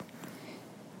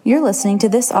You're listening to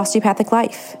This Osteopathic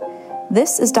Life.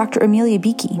 This is Dr. Amelia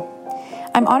Beakey.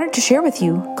 I'm honored to share with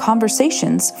you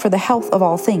conversations for the health of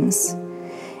all things.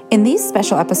 In these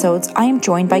special episodes, I am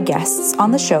joined by guests on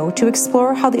the show to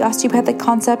explore how the osteopathic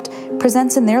concept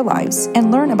presents in their lives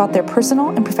and learn about their personal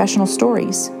and professional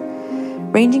stories.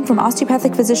 Ranging from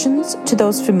osteopathic physicians to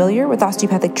those familiar with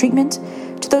osteopathic treatment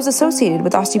to those associated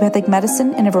with osteopathic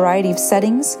medicine in a variety of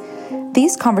settings,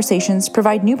 these conversations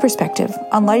provide new perspective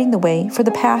on lighting the way for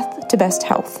the path to best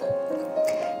health.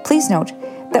 Please note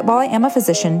that while I am a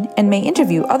physician and may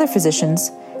interview other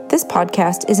physicians, this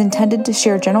podcast is intended to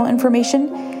share general information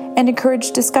and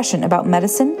encourage discussion about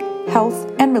medicine,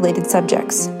 health, and related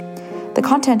subjects. The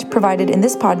content provided in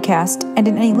this podcast and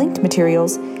in any linked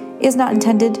materials is not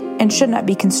intended and should not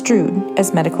be construed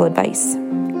as medical advice.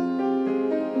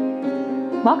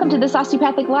 Welcome to This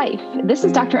Osteopathic Life. This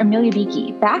is Dr. Amelia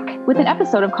Beakey, back with an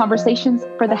episode of Conversations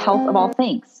for the Health of All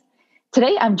Things.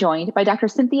 Today, I'm joined by Dr.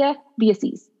 Cynthia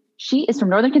Villacis. She is from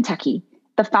Northern Kentucky,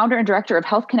 the founder and director of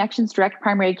Health Connections Direct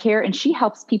Primary Care, and she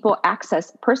helps people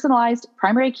access personalized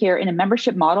primary care in a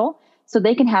membership model so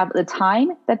they can have the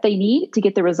time that they need to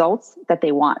get the results that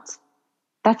they want.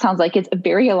 That sounds like it's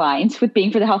very aligned with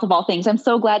being for the health of all things. I'm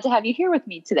so glad to have you here with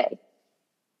me today.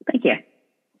 Thank you.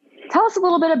 Tell us a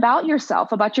little bit about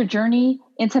yourself, about your journey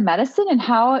into medicine and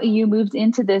how you moved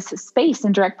into this space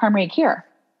in direct primary care.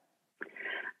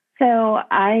 So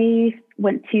I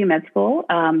went to med school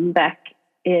back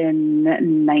in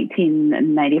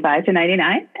 1995 to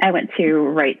 99. I went to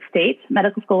Wright State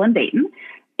Medical School in Dayton,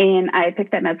 and I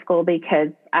picked that med school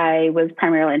because I was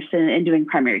primarily interested in doing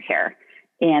primary care.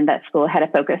 And that school had a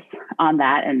focus on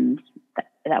that, and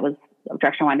that was the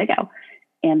direction I wanted to go.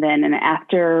 And then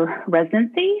after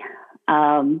residency,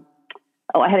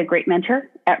 I had a great mentor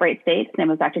at Wright State. His name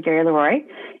was Dr. Gary Leroy.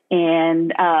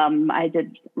 And I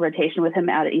did rotation with him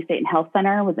out at East Dayton Health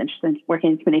Center, was interested in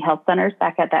working in community health centers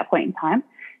back at that point in time,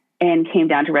 and came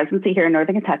down to residency here in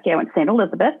Northern Kentucky. I went to St.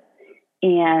 Elizabeth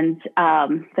and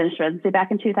finished residency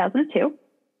back in 2002.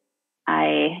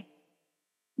 I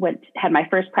had my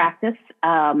first practice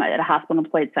at a hospital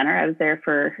employed center. I was there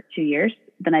for 2 years.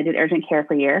 Then I did urgent care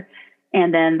for a year.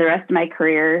 And then the rest of my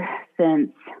career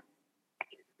since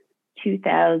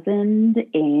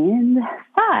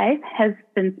 2005 has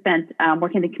been spent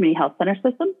working in the community health center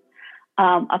system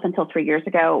up until 3 years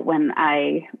ago when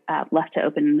I left to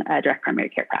open a direct primary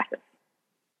care practice.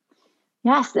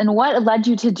 Yes. And what led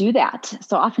you to do that?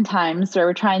 So oftentimes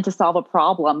we're trying to solve a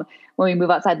problem when we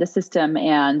move outside the system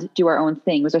and do our own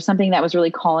thing. Was there something that was really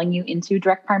calling you into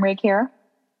direct primary care?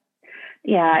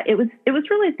 Yeah, it was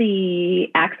really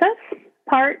the access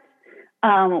part.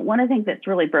 One of the things that's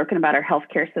really broken about our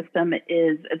healthcare system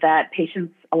is that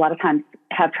patients a lot of times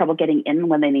have trouble getting in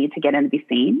when they need to get in to be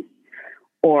seen,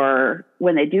 or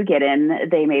when they do get in,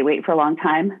 they may wait for a long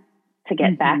time to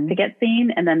get back to get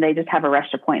seen, and then they just have a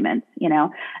rushed appointment,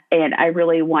 and I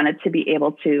really wanted to be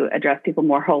able to address people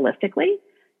more holistically.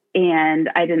 And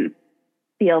I didn't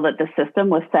feel that the system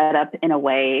was set up in a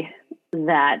way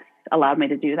that allowed me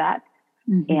to do that.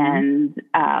 And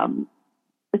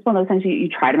it's one of those things you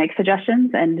try to make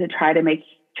suggestions and to try to make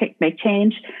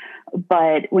change.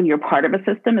 But when you're part of a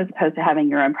system, as opposed to having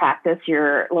your own practice,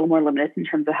 you're a little more limited in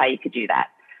terms of how you could do that.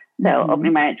 So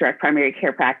opening my direct primary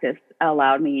care practice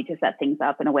allowed me to set things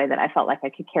up in a way that I felt like I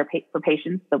could care for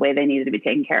patients the way they needed to be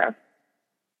taken care of.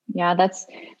 Yeah, that's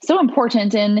so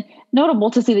important and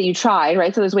notable to see that you tried,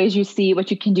 right? So there's ways you see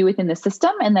what you can do within the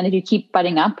system. And then if you keep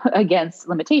butting up against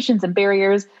limitations and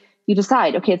barriers, you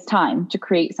decide, okay, it's time to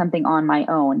create something on my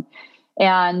own.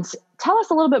 And tell us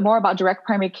a little bit more about direct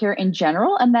primary care in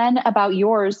general, and then about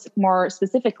yours more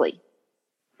specifically.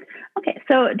 Okay,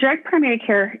 so direct primary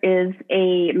care is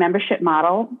a membership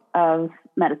model of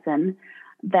medicine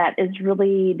that is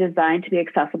really designed to be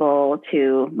accessible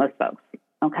to most folks,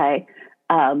 okay?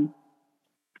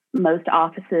 Most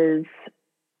offices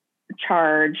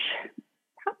charge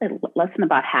probably less than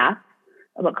about half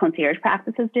of what concierge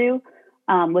practices do,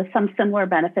 with some similar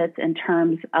benefits in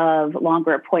terms of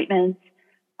longer appointments.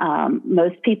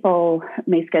 Most people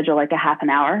may schedule like a half an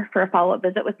hour for a follow-up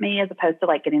visit with me, as opposed to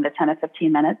like getting the 10 or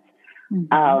 15 minutes.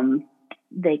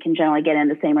 They can generally get in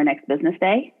the same or next business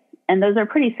day. And those are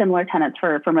pretty similar tenets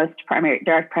for most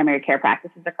direct primary care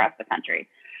practices across the country.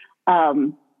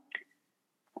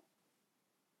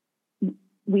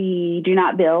 We do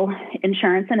not bill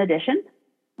insurance in addition.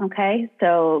 Okay,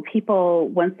 so people,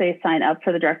 once they sign up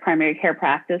for the direct primary care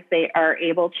practice, they are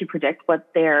able to predict what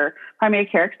their primary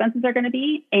care expenses are going to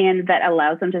be, and that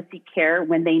allows them to seek care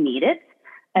when they need it,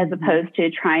 as opposed to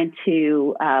trying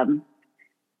to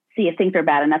see if things are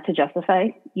bad enough to justify,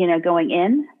 going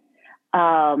in.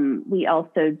 We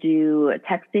also do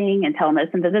texting and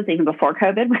telemedicine visits. Even before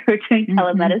COVID, we were doing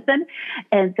telemedicine.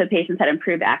 And so patients had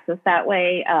improved access that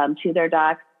way to their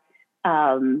docs.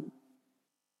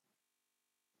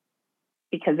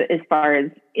 Because as far as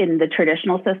in the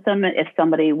traditional system, if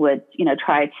somebody would,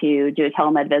 try to do a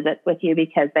telemed visit with you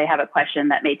because they have a question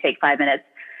that may take 5 minutes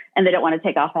and they don't want to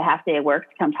take off a half day of work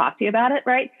to come talk to you about it,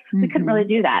 right? We couldn't really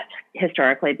do that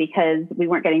historically because we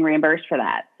weren't getting reimbursed for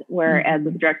that. Whereas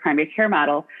with the direct primary care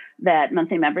model, that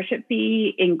monthly membership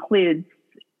fee includes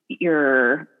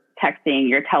your texting,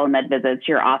 your telemed visits,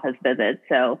 your office visits.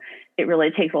 So it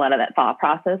really takes a lot of that thought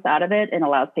process out of it and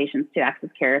allows patients to access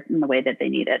care in the way that they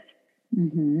need it.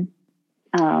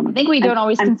 I think we don't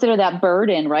always consider that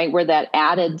burden, right? Where that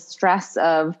added stress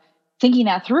of thinking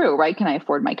that through, right? Can I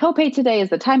afford my copay today? Is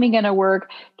the timing going to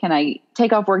work? Can I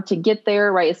take off work to get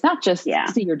there? Right? It's not just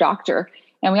see your doctor.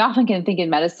 And we often can think in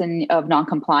medicine of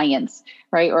noncompliance,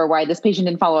 right? Or why this patient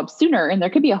didn't follow up sooner. And there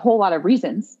could be a whole lot of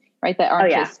reasons, right? That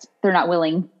aren't just, they're not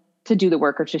willing to do the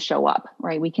work or to show up,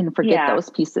 right? We can forget those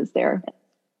pieces there.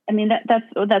 I mean,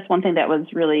 that's one thing that was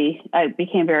really, I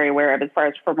became very aware of as far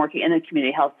as from working in the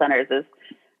community health centers is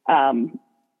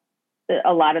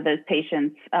a lot of those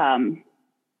patients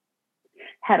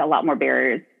had a lot more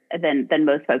barriers than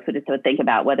most folks would think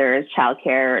about, whether it's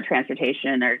childcare or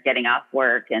transportation or getting off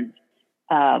work. And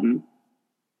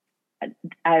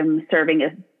I'm serving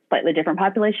a slightly different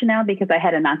population now because I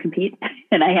had a non-compete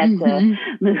and I had to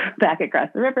move back across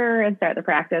the river and start the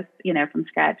practice, from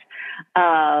scratch.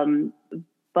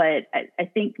 But I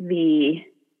think the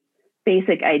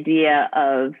basic idea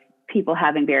of people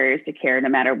having barriers to care, no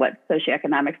matter what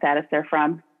socioeconomic status they're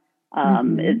from,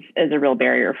 is a real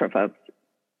barrier for folks.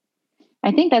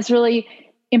 I think that's really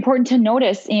important to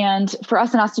notice. And for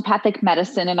us in osteopathic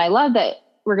medicine, and I love that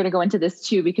we're going to go into this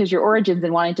too, because your origins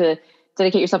in wanting to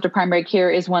dedicate yourself to primary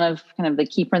care is one of kind of the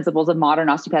key principles of modern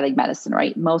osteopathic medicine,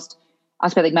 right? Most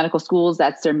osteopathic medical schools,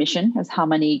 that's their mission, is how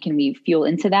many can we fuel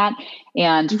into that.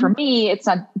 And for me, it's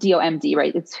not DOMD,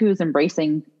 right? It's who's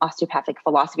embracing osteopathic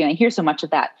philosophy. And I hear so much of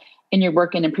that in your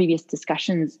work and in previous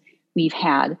discussions we've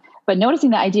had. But noticing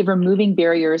the idea of removing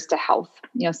barriers to health,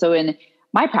 so in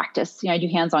my practice, I do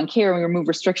hands-on care and we remove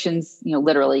restrictions,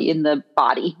 literally in the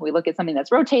body. We look at something that's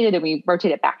rotated and we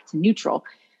rotate it back to neutral.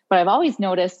 But I've always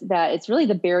noticed that it's really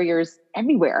the barriers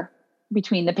everywhere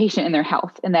between the patient and their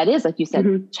health. And that is, like you said,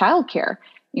 childcare,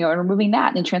 and removing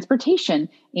that, and transportation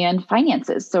and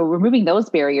finances. So removing those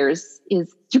barriers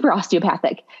is super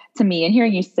osteopathic to me. And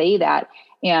hearing you say that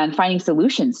and finding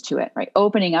solutions to it, right?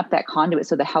 Opening up that conduit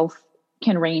so the health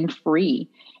can reign free,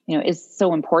 is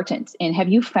so important. And have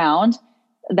you found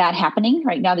that happening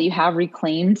right now that you have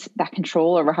reclaimed that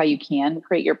control over how you can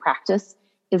create your practice?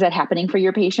 Is that happening for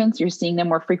your patients? You're seeing them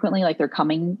more frequently, like they're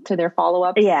coming to their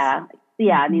follow-ups? Yeah.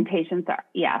 I mean, patients are,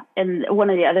 And one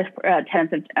of the other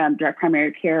tenets of direct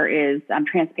primary care is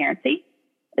transparency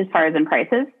as far as in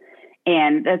prices.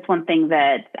 And that's one thing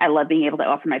that I love being able to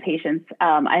offer my patients.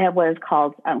 I have what is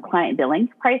called client billing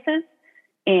prices.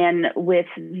 And with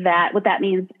that, what that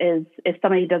means is if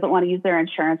somebody doesn't want to use their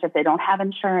insurance or if they don't have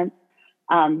insurance,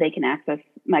 they can access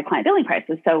my client billing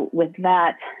prices. So with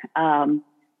that, I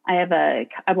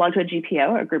belong to a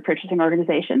GPO, a group purchasing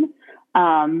organization.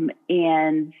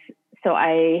 And so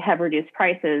I have reduced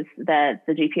prices that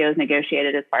the GPO has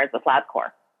negotiated as far as with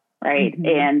LabCorp, right?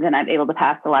 And then I'm able to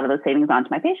pass a lot of those savings on to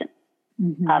my patients.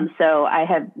 So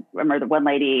I remember the one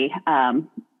lady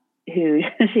who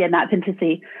she had not been to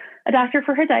see a doctor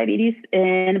for her diabetes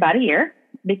in about a year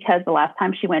because the last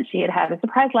time she went, she had a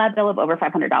surprise lab bill of over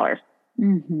 $500.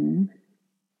 And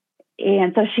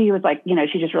so she was like,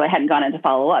 she just really hadn't gone in to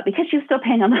follow up because she was still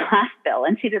paying on the last bill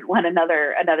and she didn't want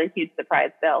another huge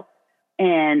surprise bill.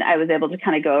 And I was able to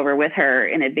kind of go over with her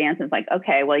in advance and it's like,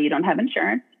 okay, well, you don't have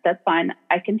insurance. That's fine.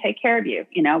 I can take care of you.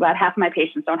 About half of my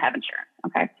patients don't have insurance.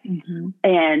 Okay.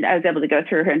 And I was able to go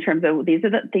through her in terms of these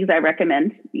are the things I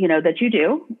recommend, that you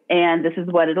do. And this is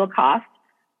what it'll cost.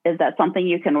 Is that something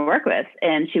you can work with?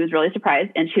 And she was really surprised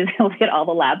and she was able to get all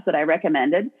the labs that I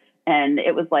recommended. And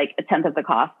it was like a tenth of the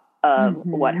cost of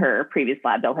what her previous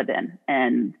lab bill had been.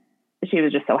 And she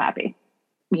was just so happy.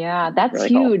 Yeah, that's really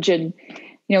huge. Cool. And,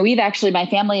 we've actually, my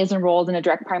family is enrolled in a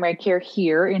direct primary care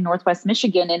here in Northwest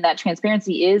Michigan. And that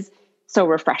transparency is so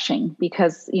refreshing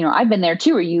because, I've been there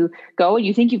too, where you go and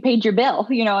you think you paid your bill,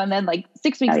 and then like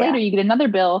 6 weeks later, you get another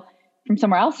bill from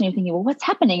somewhere else and you're thinking, well, what's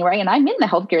happening? Right. And I'm in the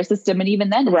healthcare system. And even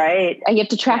then, I have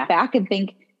to track back and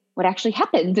think what actually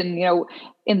happened. And,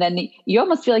 and then you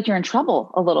almost feel like you're in trouble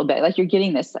a little bit, like you're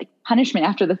getting this like punishment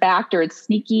after the fact, or it's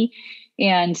sneaky.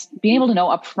 And being able to know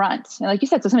upfront, and like you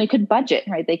said, so somebody could budget,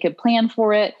 right? They could plan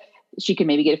for it. she can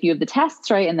maybe get a few of the tests,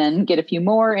 right? And then get a few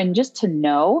more. And just to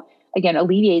know, again,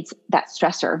 alleviates that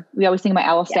stressor. We always think about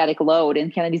allostatic load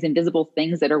and kind of these invisible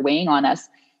things that are weighing on us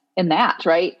in that,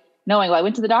 right? Knowing, well, I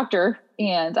went to the doctor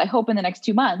and I hope in the next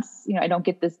 2 months, I don't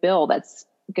get this bill that's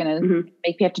going to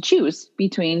make me have to choose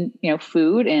between,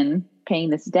 food and paying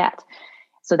this debt.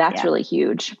 So that's really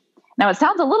huge. Now it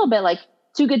sounds a little bit like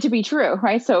too good to be true,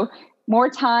 right? So more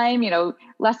time,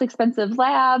 less expensive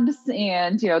labs,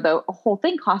 and, the whole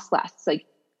thing costs less. It's like,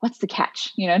 what's the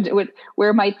catch?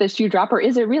 Where might the shoe drop, or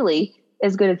is it really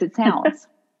as good as it sounds?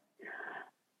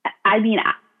 I mean,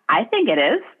 I think it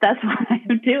is. That's why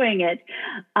I'm doing it.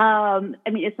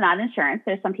 It's not insurance.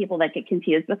 There's some people that get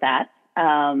confused with that.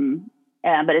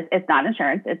 But it's not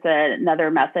insurance. It's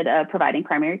another method of providing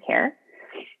primary care.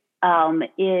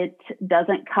 It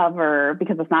doesn't cover,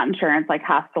 because it's not insurance, like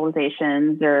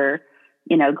hospitalizations or,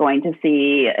 going to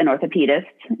see an orthopedist,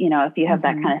 if you have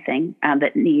that kind of thing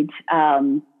that needs.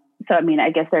 So, I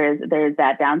guess there's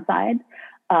that downside.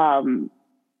 And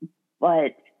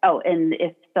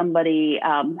if somebody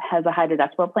has a high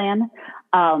deductible plan,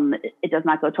 it does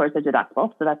not go towards the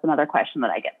deductible. So that's another question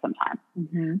that I get sometimes.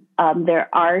 There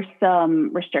are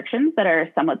some restrictions that are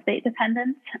somewhat state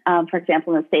dependent. For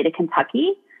example, in the state of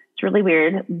Kentucky, it's really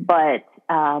weird, but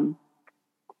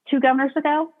 2 governors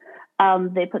ago,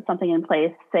 they put something in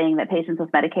place saying that patients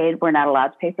with Medicaid were not allowed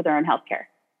to pay for their own health care,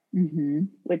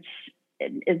 which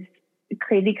is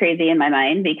crazy in my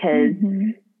mind, because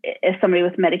if somebody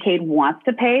with Medicaid wants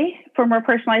to pay for more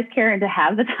personalized care and to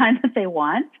have the time that they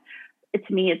want,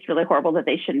 to me, it's really horrible that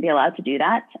they shouldn't be allowed to do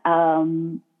that.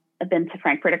 I've been to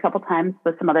Frankfurt a couple times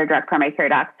with some other direct primary care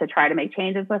docs to try to make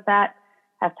changes with that.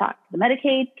 I've talked to the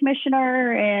Medicaid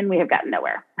commissioner, and we have gotten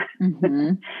nowhere.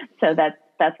 So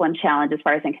that's one challenge as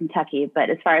far as in Kentucky. But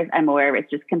as far as I'm aware, it's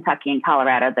just Kentucky and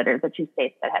Colorado that are the 2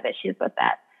 states that have issues with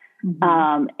that.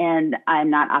 And I'm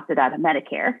not opted out of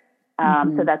Medicare.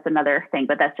 So that's another thing,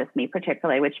 but that's just me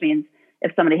particularly, which means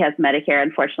if somebody has Medicare,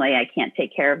 unfortunately, I can't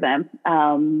take care of them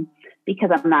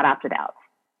because I'm not opted out.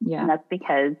 And that's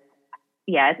because,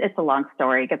 it's a long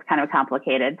story. It gets kind of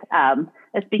complicated.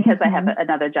 It's because I have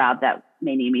another job that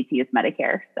may need me to use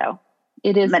Medicare. So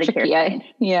it is Medicare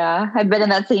tricky. I've been in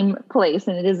that same place,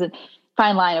 and it is a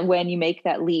fine line of when you make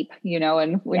that leap,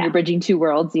 and when you're bridging 2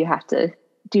 worlds, you have to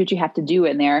do what you have to do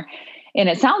in there. And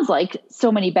it sounds like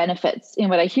so many benefits. And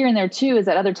what I hear in there too is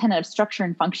that other tenet of structure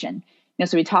and function.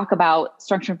 So we talk about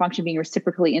structure and function being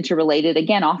reciprocally interrelated.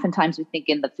 Again, oftentimes we think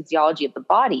in the physiology of the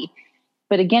body,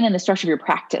 but again, in the structure of your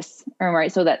practice,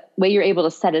 right? So that way you're able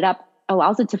to set it up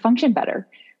allows it to function better,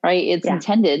 right? It's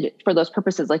intended for those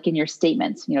purposes, like in your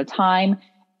statements, time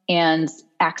and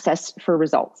access for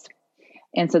results.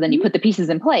 And so then you put the pieces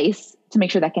in place to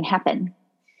make sure that can happen.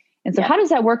 And so how does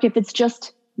that work if it's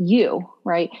just you,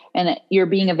 right? And you're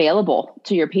being available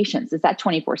to your patients? Is that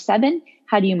 24/7?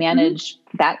 How do you manage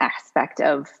that aspect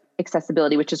of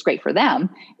accessibility, which is great for them?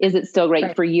 Is it still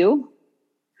great for you?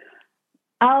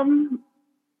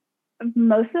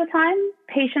 Most of the time,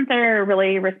 patients are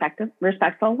really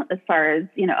respectful as far as,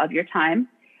 of your time.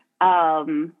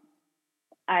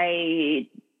 I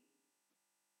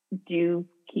do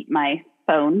keep my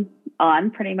phone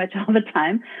on pretty much all the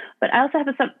time, but I also have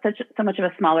so much of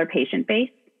a smaller patient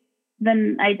base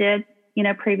than I did,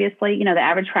 previously. The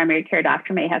average primary care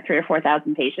doctor may have 3,000 or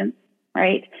 4,000 patients,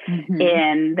 right?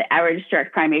 And the average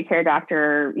direct primary care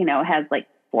doctor, has like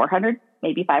 400,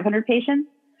 maybe 500 patients.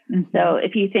 So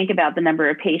if you think about the number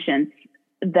of patients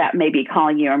that may be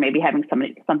calling you or maybe having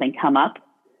something come up,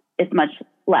 it's much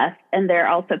less. And there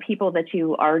are also people that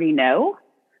you already know.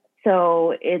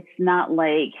 So it's not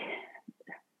like,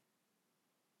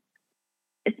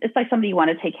 it's like somebody you want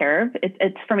to take care of.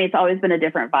 It's for me, it's always been a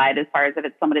different vibe as far as if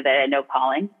it's somebody that I know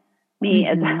calling me.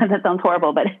 That sounds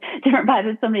horrible, but different vibe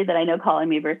is somebody that I know calling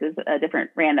me versus a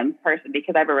different random person,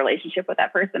 because I have a relationship with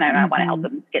that person and I want to help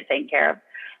them get taken care of.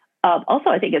 Also,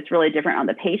 I think it's really different on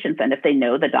the patient's end if they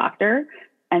know the doctor.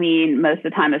 Most of the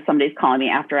time, if somebody's calling me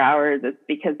after hours, it's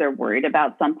because they're worried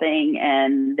about something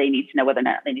and they need to know whether or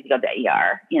not they need to go to the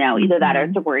ER. Either that or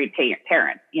it's a worried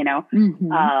parent.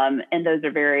 And those are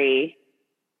very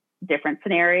different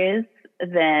scenarios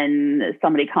than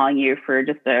somebody calling you for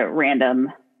just a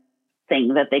random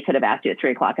thing that they could have asked you at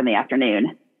 3:00 in the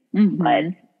afternoon. But,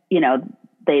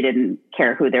 they didn't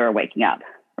care who they were waking up.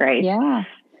 Right. Yeah.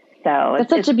 So that's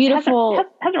such a beautiful,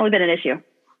 hasn't really been an issue.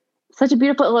 Such a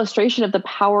beautiful illustration of the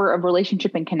power of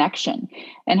relationship and connection,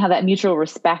 and how that mutual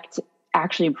respect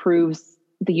actually improves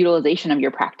the utilization of your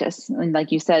practice. And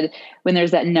like you said, when there's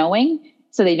that knowing,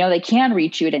 so they know they can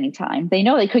reach you at any time. They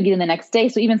know they could get in the next day.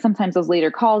 So even sometimes those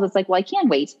later calls, it's like, well, I can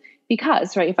wait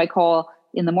because, right, if I call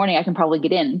in the morning, I can probably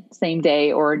get in same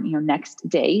day or, next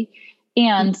day.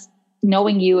 And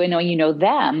knowing you and knowing,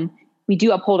 them, we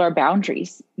do uphold our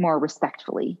boundaries more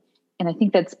respectfully. And I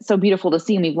think that's so beautiful to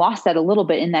see. And we've lost that a little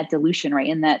bit in that dilution, right?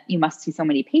 In that you must see so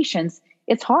many patients.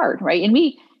 It's hard, right? And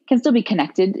we can still be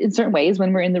connected in certain ways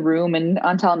when we're in the room and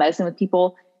on telemedicine with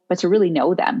people, but to really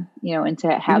know them, and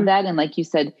to have that. And like you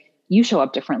said, you show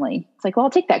up differently. It's like, well,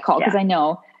 I'll take that call because I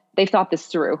know they've thought this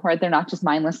through, right? They're not just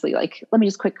mindlessly like, let me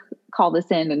just quick call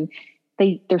this in.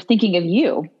 And they're thinking of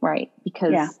you, right?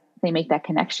 Because they make that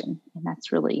connection. And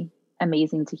that's really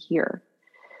amazing to hear.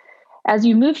 As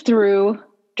you move through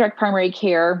direct primary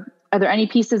care, are there any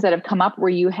pieces that have come up where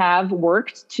you have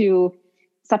worked to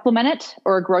supplement it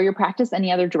or grow your practice?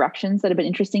 Any other directions that have been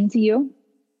interesting to you?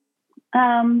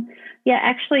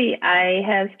 Actually, I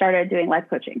have started doing life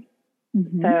coaching.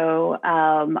 Mm-hmm. So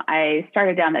I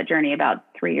started down that journey about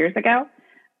 3 years ago.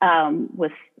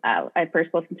 I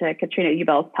first listened to Katrina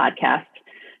Ubell's podcast,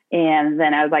 and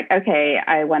then I was like, okay,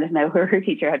 I wanted to know who her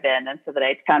teacher had been, and so that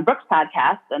I found Brooke's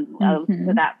podcast and listened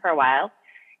to that for a while.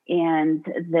 And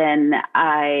then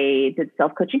I did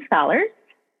self-coaching scholars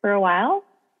for a while.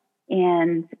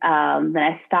 And then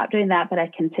I stopped doing that, but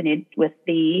I continued with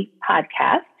the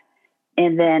podcast.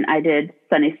 And then I did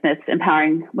Sunny Smith's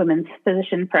Empowering Women's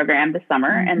Physician program this summer,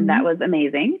 and that was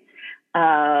amazing.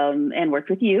 And worked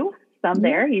with you some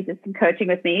there. You did some coaching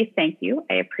with me. Thank you.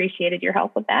 I appreciated your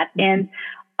help with that. And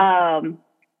that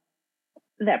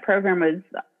program was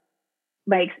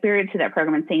my experience through that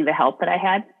program and seeing the help that I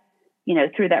had,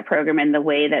 through that program and the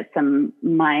way that some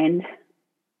mindset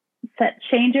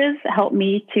changes helped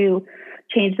me to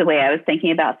change the way I was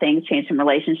thinking about things, change some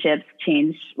relationships,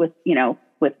 change with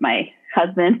my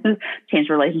husband, change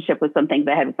the relationship with some things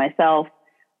I had with myself.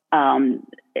 The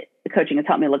coaching has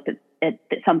helped me look at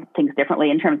some things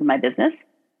differently in terms of my business,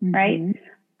 right?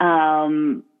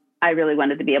 I really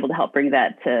wanted to be able to help bring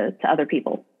that to other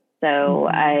people. So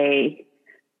I,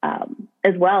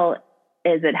 as well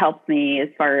as it helps me as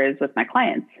far as with my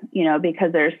clients,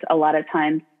 because there's a lot of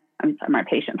times, I'm sorry, my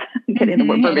patients, getting the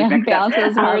word mixed up.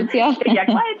 Clients,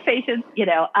 patients,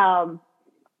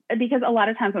 because a lot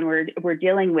of times when we're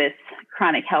dealing with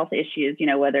chronic health issues,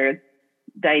 whether it's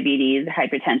diabetes,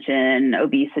 hypertension,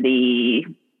 obesity,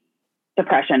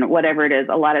 depression, whatever it is,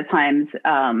 a lot of times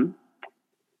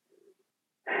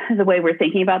the way we're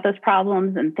thinking about those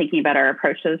problems and thinking about our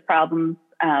approach to those problems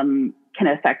can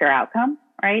affect our outcome,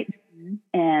 right?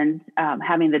 And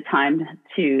having the time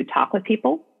to talk with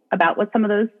people about what some of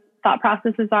those thought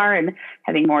processes are, and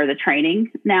having more of the training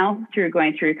now through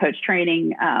going through coach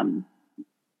training,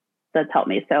 that's helped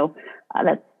me. So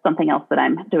that's something else that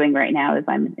I'm doing right now is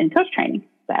I'm in coach training.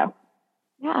 So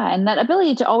yeah, and that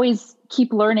ability to always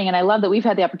keep learning. And I love that we've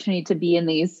had the opportunity to be in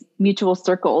these mutual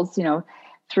circles,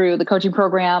 through the coaching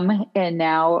program, and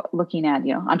now looking at,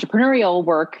 entrepreneurial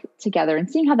work together and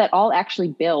seeing how that all actually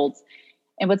builds.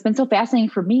 And what's been so fascinating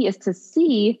for me is to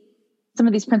see some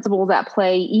of these principles at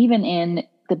play even in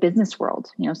the business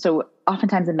world. So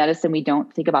oftentimes in medicine, we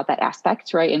don't think about that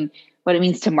aspect, right? And what it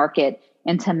means to market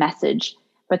and to message,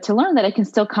 but to learn that it can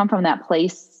still come from that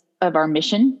place of our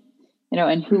mission,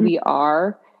 and who we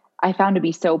are, I found to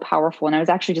be so powerful. And I was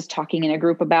actually just talking in a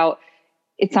group about,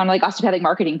 it sounded like osteopathic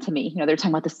marketing to me. They're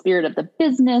talking about the spirit of the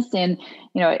business and,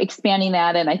 expanding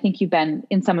that. And I think you've been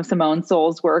in some of Simone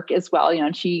Soul's work as well,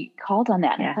 and she called on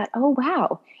that. And I thought, oh,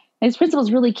 wow, these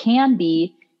principles really can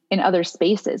be in other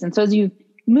spaces. And so as you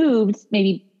moved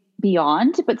maybe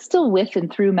beyond, but still with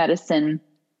and through medicine,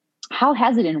 how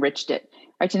has it enriched it?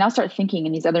 Right, to now start thinking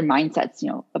in these other mindsets,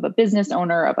 of a business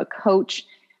owner, of a coach.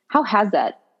 How has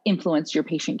that influenced your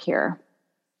patient care?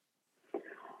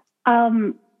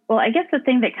 Well, I guess the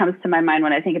thing that comes to my mind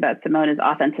when I think about Simone is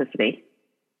authenticity.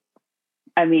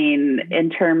 I mean, in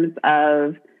terms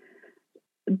of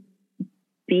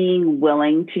being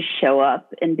willing to show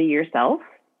up and be yourself.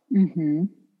 And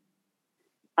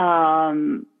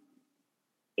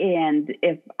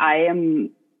if I am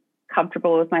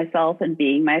comfortable with myself and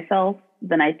being myself,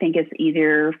 then I think it's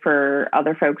easier for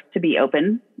other folks to be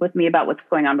open with me about what's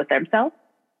going on with themselves,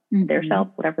 their self,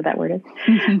 whatever that word is.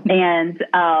 And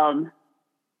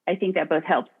I think that both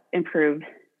helps improve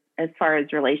as far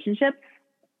as relationships,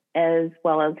 as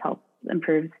well as helps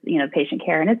improve, patient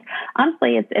care. And it's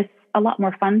honestly, it's a lot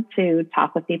more fun to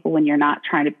talk with people when you're not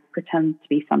trying to pretend to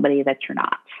be somebody that you're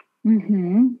not.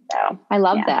 So I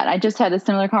love that. I just had a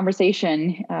similar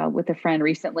conversation with a friend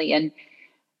recently, and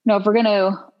if we're going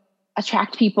to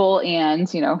attract people and,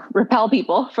 repel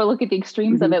people, for look at the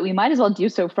extremes of it, we might as well do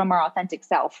so from our authentic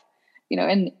self,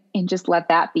 and just let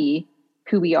that be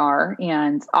who we are.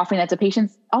 And offering that to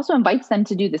patients also invites them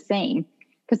to do the same,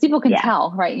 because people can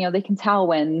tell, right? They can tell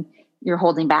when you're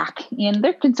holding back, and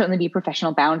there can certainly be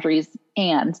professional boundaries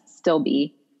and still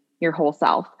be your whole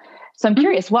self. So I'm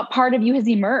curious, what part of you has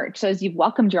emerged? So as you've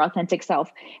welcomed your authentic self,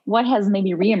 what has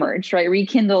maybe reemerged, right?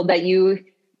 Rekindled that you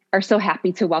are so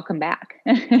happy to welcome back?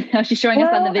 She's showing us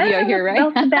on the video here, right?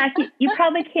 Welcome back. You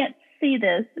probably can't see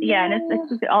this. Yeah. And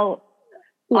it's all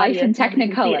life in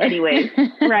Technicolor. Anyways,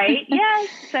 right? Yeah.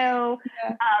 So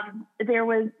there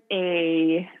was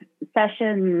a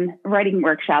session writing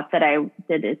workshop that I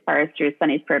did as far as Drew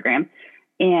Sunny's program,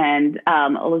 and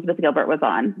Elizabeth Gilbert was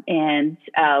on. And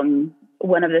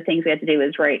one of the things we had to do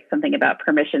was write something about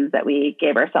permissions that we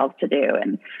gave ourselves to do.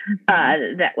 And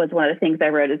that was one of the things I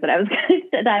wrote, is that I was going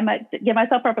to give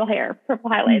myself purple hair, purple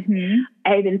highlights.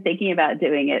 I had been thinking about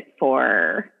doing it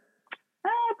for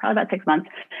probably about 6 months.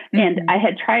 And I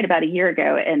had tried about a year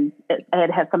ago, and I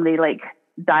had had somebody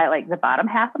dye the bottom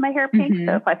half of my hair pink.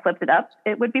 So if I flipped it up,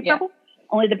 it would be purple.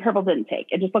 Only the purple didn't take.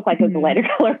 It just looked like it was a lighter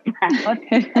color brown.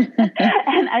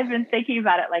 And I've been thinking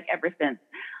about it ever since.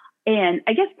 And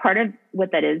I guess part of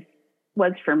what that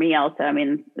was for me also, I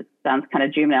mean, it sounds kind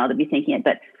of juvenile to be thinking it,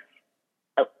 but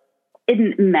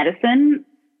in medicine,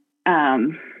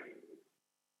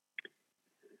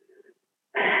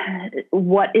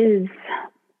 what is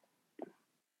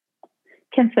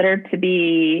considered to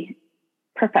be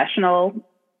professional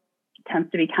tends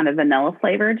to be kind of vanilla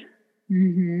flavored,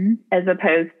 as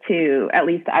opposed to, at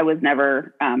least I was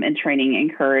never in training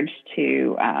encouraged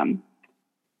to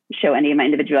show any of my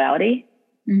individuality.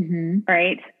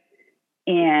 Right.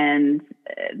 And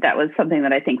that was something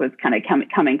that I think was kind of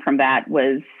coming from that,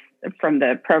 was from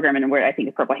the program, and where I think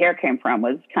the purple hair came from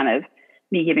was kind of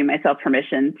me giving myself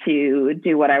permission to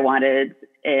do what I wanted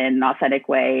in an authentic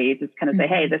way, just kind of say,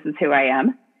 hey, this is who I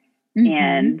am.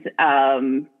 And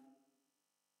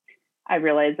I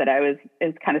realized that it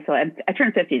was kind of silly. I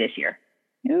turned 50 this year.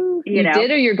 You did,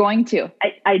 or you're going to?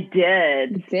 I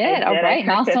did. You did. All right.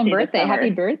 Milestone birthday. Happy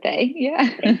birthday. Yeah.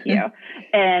 Thank you.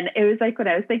 And it was when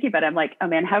I was thinking about it, I'm like, oh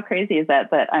man, how crazy is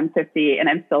that I'm 50 and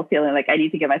I'm still feeling like I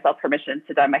need to give myself permission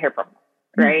to dye my hair purple.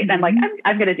 Right. And I'm like,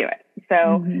 I'm going to do it.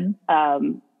 So,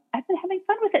 I've been having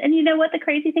fun with it. And you know what? The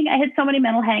crazy thing, I had so many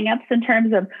mental hangups in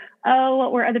terms of,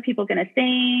 what were other people going to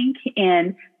think?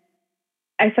 And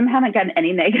I somehow haven't gotten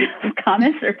any negative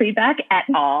comments or feedback at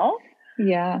all.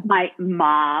 Yeah. My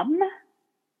mom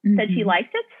said she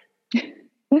liked it.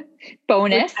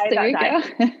 Bonus. There you go.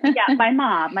 Yeah. My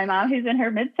mom who's in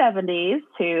her mid-70s,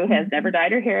 who has never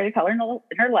dyed her hair the color in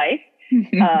her life,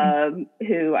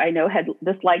 who I know had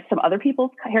disliked some other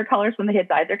people's hair colors when they had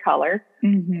dyed their color.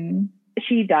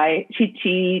 She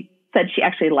said she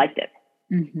actually liked it.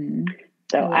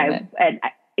 So I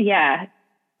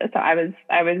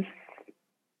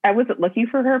wasn't looking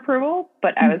for her approval,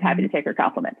 but I was happy to take her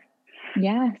compliment.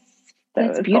 Yes.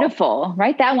 That's beautiful. Cool.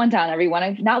 Write that one down, everyone.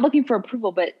 I'm not looking for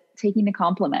approval, but taking the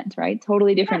compliment, right?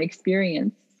 Totally different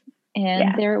experience.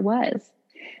 And there it was.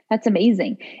 That's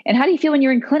amazing. And how do you feel when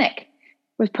you're in clinic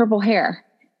with purple hair?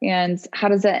 And how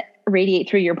does that radiate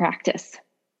through your practice?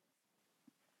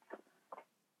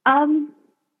 Honestly,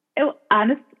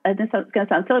 this is going to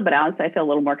sound silly, but honestly, I feel a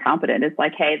little more confident. It's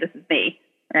like, hey, this is me,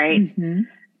 right?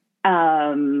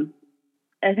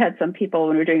 I've had some people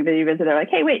when we're doing a video visit, they're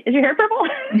like, hey, wait, is your hair purple?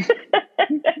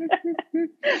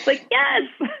 It's like, yes,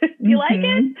 you like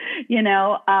it?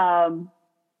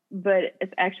 But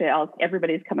it's actually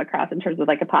everybody's come across in terms of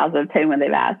a positive tone when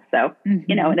they've asked. So, and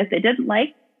if they didn't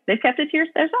they've kept it to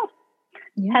themselves.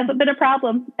 Hasn't been a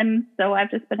problem. And so I've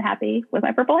just been happy with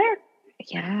my purple hair.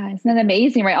 Yeah. Isn't that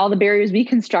amazing, right? All the barriers we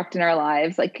construct in our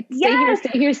lives, stay here,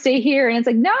 stay here, stay here. And it's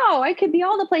like, no, I could be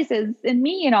all the places, and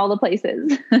me in all the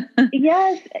places.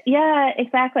 Yes. Yeah,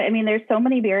 exactly. I mean, there's so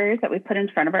many barriers that we put in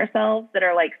front of ourselves that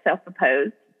are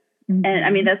self-imposed. And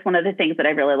I mean, that's one of the things that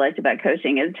I really liked about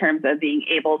coaching, in terms of being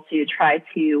able to try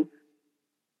to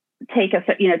take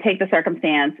the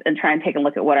circumstance and try and take a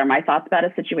look at what are my thoughts about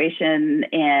a situation,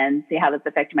 and see how that's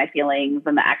affecting my feelings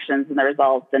and the actions and the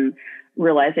results, and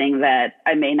realizing that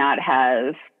I may not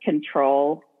have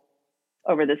control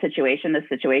over the situation. The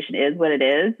situation is what it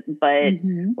is, but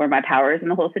where my power is in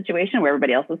the whole situation, where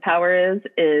everybody else's power is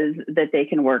that they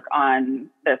can work on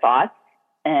their thoughts.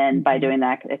 And by doing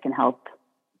that, it can help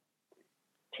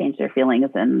change their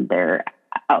feelings and their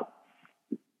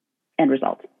end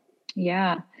result.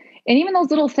 Yeah. And even those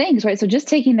little things, right? So just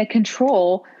taking the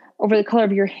control over the color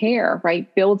of your hair, right,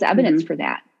 builds evidence for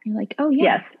that. You're like, oh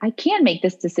yes, I can make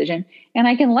this decision, and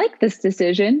I can like this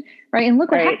decision, right? And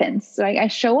look what happens. So I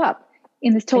show up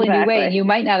in this totally new way. And you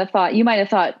might have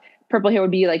thought purple hair would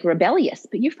be rebellious,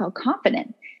 but you felt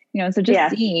confident, and so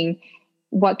just seeing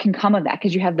what can come of that,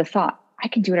 because you have the thought, I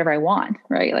can do whatever I want,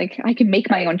 right? Like I can make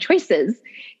my own choices.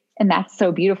 And that's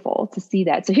so beautiful to see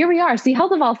that. So here we are. See,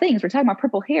 health of all things. We're talking about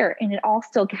purple hair and it all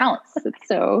still counts. It's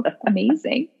so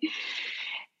amazing.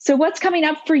 So what's coming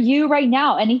up for you right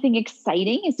now? Anything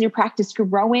exciting? Is your practice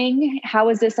growing? How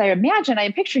is this?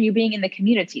 I picture you being in the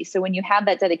community. So when you have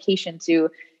that dedication to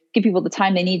give people the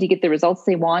time they need to get the results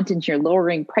they want, and you're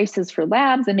lowering prices for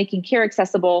labs and making care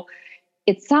accessible,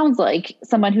 it sounds like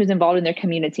someone who's involved in their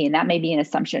community, and that may be an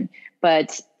assumption,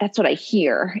 but that's what I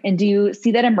hear. And do you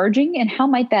see that emerging? And how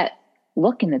might that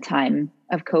look in the time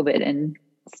of COVID and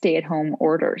stay-at-home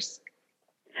orders?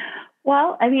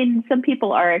 Well, I mean, a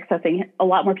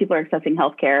lot more people are accessing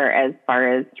healthcare as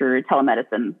far as through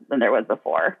telemedicine than there was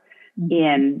before. Mm-hmm.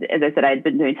 And as I said, I'd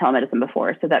been doing telemedicine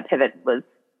before, so that pivot was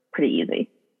pretty easy,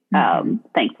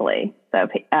 thankfully. So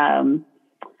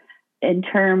in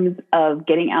terms of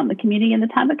getting out in the community in the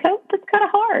time of COVID, that's kind of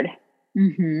hard.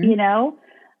 You know,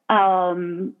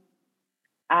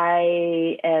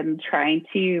 I am trying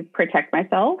to protect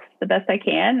myself the best I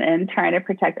can, and trying to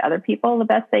protect other people the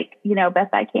best I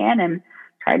can, and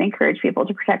trying to encourage people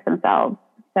to protect themselves.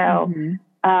 So,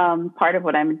 part of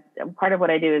what I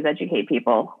do is educate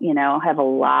people. You know, I have a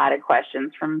lot of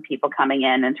questions from people coming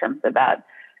in terms about,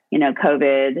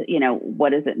 COVID,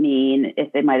 what does it mean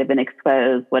if they might have been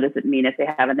exposed? What does it mean if they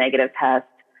have a negative test?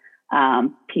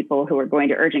 People who are going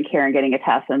to urgent care and getting a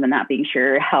test and then not being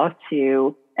sure how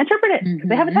to interpret it because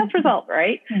they have a test result,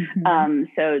 right?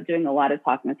 So doing a lot of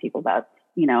talking with people about,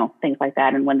 things like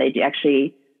that. And when they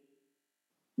actually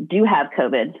do have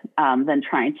COVID, then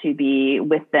trying to be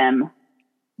with them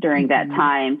during that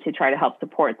time to try to help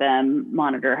support them,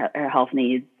 monitor their health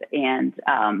needs, and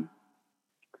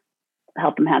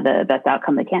help them have the best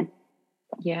outcome they can.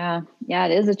 Yeah,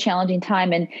 it is a challenging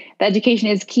time, and the education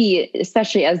is key,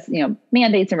 especially as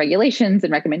mandates and regulations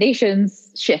and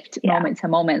recommendations shift moment to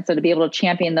moment. So to be able to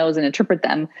champion those and interpret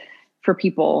them for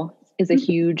people is a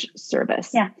huge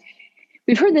service. Yeah,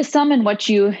 we've heard this some in what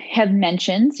you have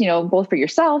mentioned, both for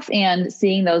yourself and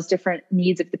seeing those different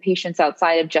needs of the patients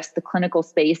outside of just the clinical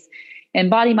space, and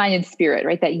body, mind, and spirit,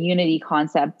 right? That unity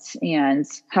concept, and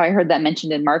how I heard that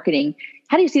mentioned in marketing.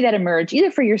 How do you see that emerge, either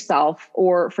for yourself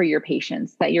or for your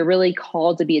patients, that you're really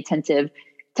called to be attentive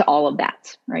to all of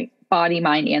that, right? Body,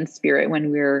 mind, and spirit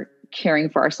when we're caring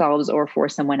for ourselves or for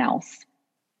someone else?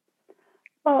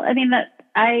 Well, I mean,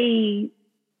 I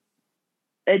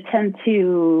tend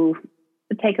to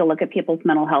take a look at people's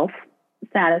mental health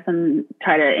status and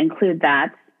try to include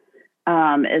that,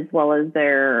 as well as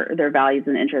their values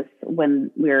and interests when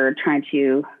we're trying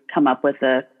to come up with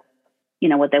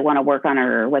what they want to work on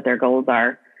or what their goals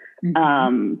are. I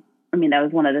mean, that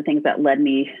was one of the things that led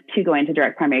me to going to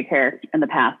direct primary care in the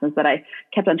past, is that I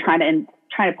kept on trying to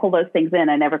pull those things in.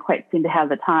 I never quite seemed to have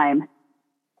the time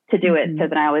to do it. So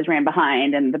then I always ran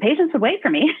behind, and the patients would wait for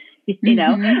me,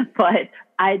 but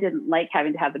I didn't like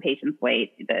having to have the patients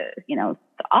wait. The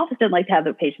office didn't like to have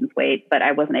the patients wait, but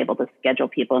I wasn't able to schedule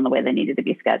people in the way they needed to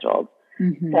be scheduled.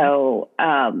 So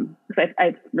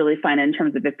I really find in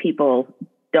terms of if people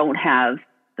don't have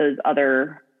those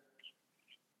other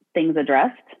things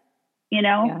addressed,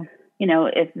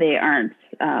 if they aren't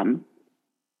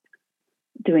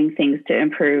doing things to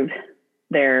improve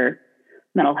their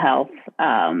mental health,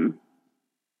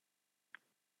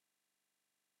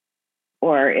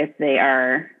 or if they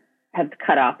have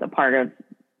cut off the part of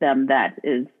them that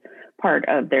is part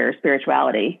of their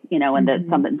spirituality, and that's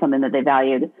something that they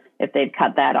valued. If they've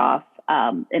cut that off,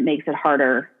 it makes it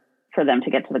harder for them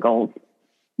to get to the goals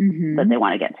that they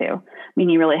want to get to. I mean,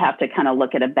 you really have to kind of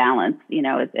look at a balance.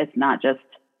 It's not just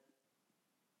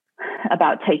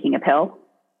about taking a pill,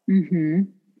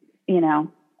 and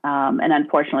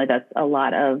unfortunately that's a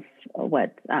lot of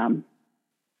what,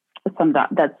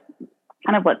 that's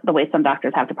kind of what the way some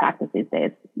doctors have to practice these days.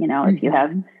 If you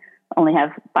only have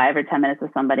 5 or 10 minutes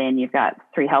with somebody and you've got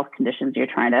 3 health conditions you're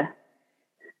trying to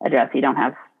address,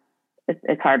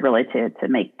 it's hard really to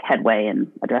make headway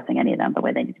in addressing any of them the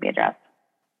way they need to be addressed.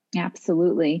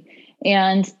 Absolutely.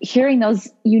 And hearing those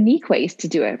unique ways to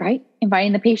do it, right?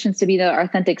 Inviting the patients to be their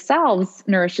authentic selves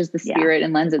nourishes the spirit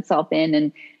and lends itself in,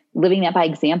 and living that by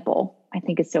example, I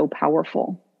think is so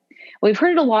powerful. Well, we've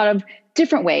heard it a lot of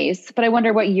different ways, but I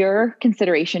wonder what your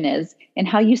consideration is and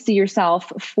how you see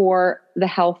yourself for the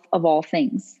health of all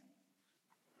things.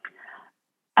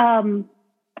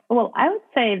 Well, I would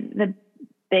say the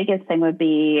biggest thing would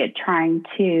be trying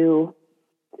to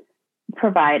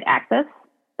provide access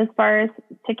as far as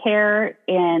to care,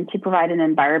 and to provide an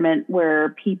environment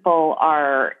where people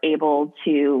are able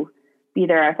to be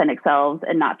their authentic selves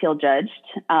and not feel judged,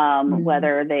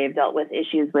 whether they've dealt with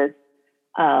issues with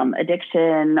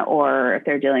addiction, or if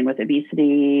they're dealing with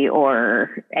obesity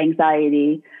or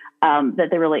anxiety, that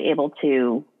they're really able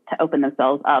to open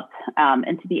themselves up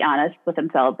and to be honest with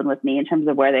themselves and with me in terms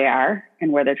of where they are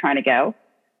and where they're trying to go.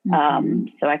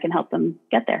 So I can help them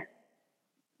get there.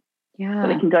 Yeah. So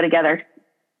we can go together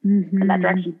in that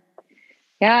direction.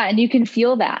 Yeah. And you can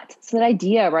feel that. So that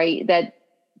idea, right, that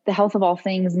the health of all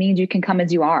things means you can come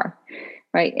as you are,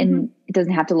 right? And it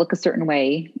doesn't have to look a certain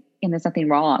way and there's nothing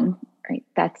wrong, right?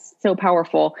 That's so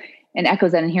powerful and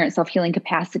echoes that inherent self-healing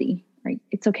capacity, right?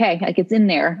 It's okay. Like it's in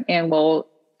there and we'll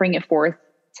bring it forth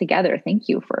together. Thank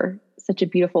you for such a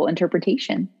beautiful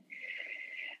interpretation.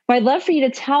 Well, I'd love for you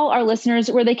to tell our listeners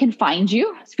where they can find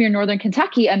you. So if you're in Northern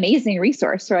Kentucky, amazing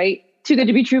resource, right? Too good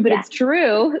to be true, but it's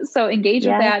true. So engage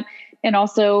with that. And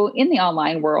also in the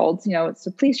online world,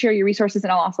 so please share your resources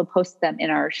and I'll also post them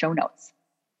in our show notes.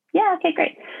 Yeah. Okay,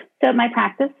 great. So my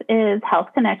practice is Health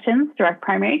Connections Direct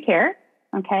Primary Care.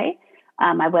 Okay.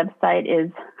 My website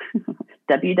is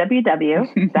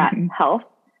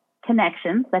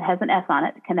www.healthconnections, that has an S on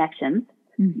it, connections,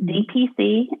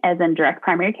 DPC as in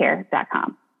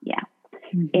directprimarycare.com. Yeah.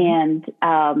 And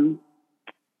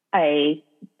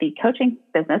the coaching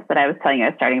business that I was telling you I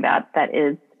was starting about, that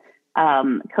is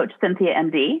Coach Cynthia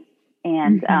MD.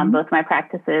 And both my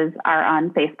practices are on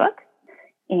Facebook.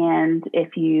 And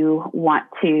if you want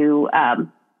to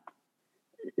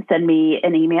send me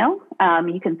an email,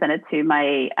 you can send it to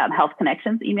my Health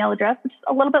Connections email address, which is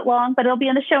a little bit long, but it'll be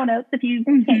in the show notes if you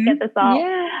can't get this all.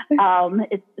 Yeah.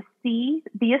 It's C,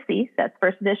 that's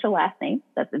first initial last name.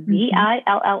 That's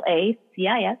VILLACIS,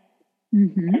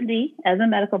 MD, as a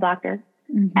medical doctor,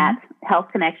 at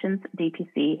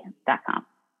healthconnectionsdpc.com.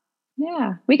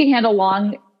 Yeah. We can handle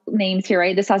long names here,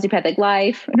 right? This Osteopathic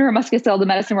Life, Neuromusculoskeletal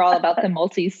Medicine. We're all about the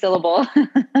multi-syllable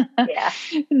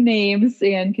names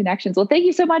and connections. Well, thank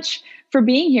you so much for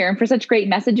being here and for such great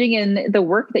messaging and the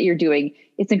work that you're doing.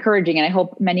 It's encouraging, and I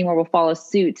hope many more will follow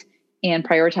suit and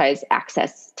prioritize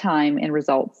access, time, and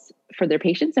results for their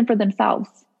patients and for themselves.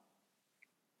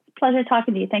 Pleasure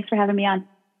talking to you. Thanks for having me on.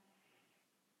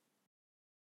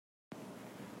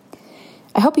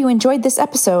 I hope you enjoyed this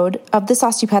episode of This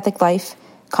Osteopathic Life,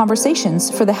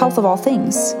 Conversations for the Health of All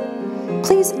Things.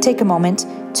 Please take a moment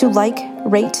to like,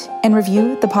 rate, and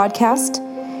review the podcast.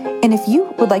 And if you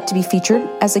would like to be featured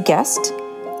as a guest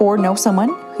or know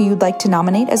someone who you'd like to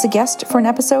nominate as a guest for an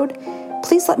episode,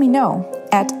 please let me know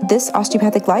at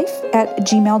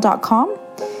thisosteopathiclife@gmail.com.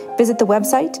 Visit the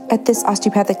website at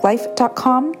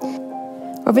thisosteopathiclife.com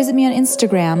or visit me on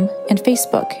Instagram and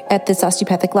Facebook at This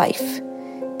Osteopathic Life.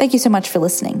 Thank you so much for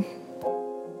listening.